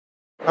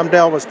I'm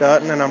Delvis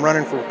Dutton, and I'm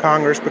running for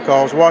Congress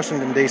because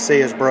Washington, D.C.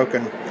 is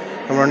broken,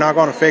 and we're not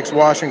going to fix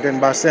Washington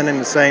by sending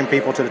the same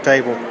people to the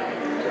table.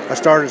 I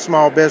started a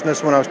small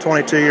business when I was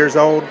 22 years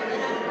old,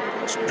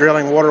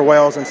 drilling water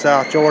wells in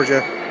South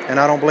Georgia, and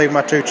I don't believe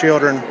my two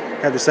children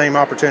have the same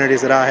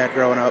opportunities that I had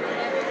growing up.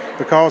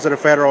 Because of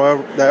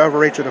the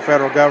overreach of the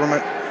federal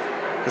government,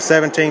 the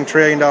 $17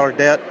 trillion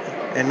debt,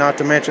 and not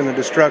to mention the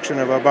destruction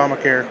of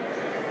Obamacare,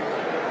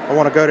 I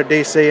want to go to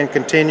D.C. and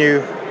continue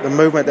the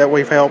movement that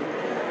we've helped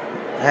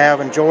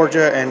have in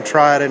Georgia and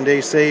try it in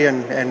D.C.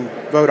 and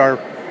vote our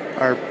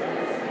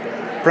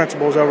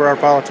principles over our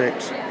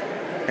politics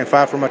and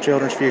fight for my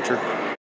children's future.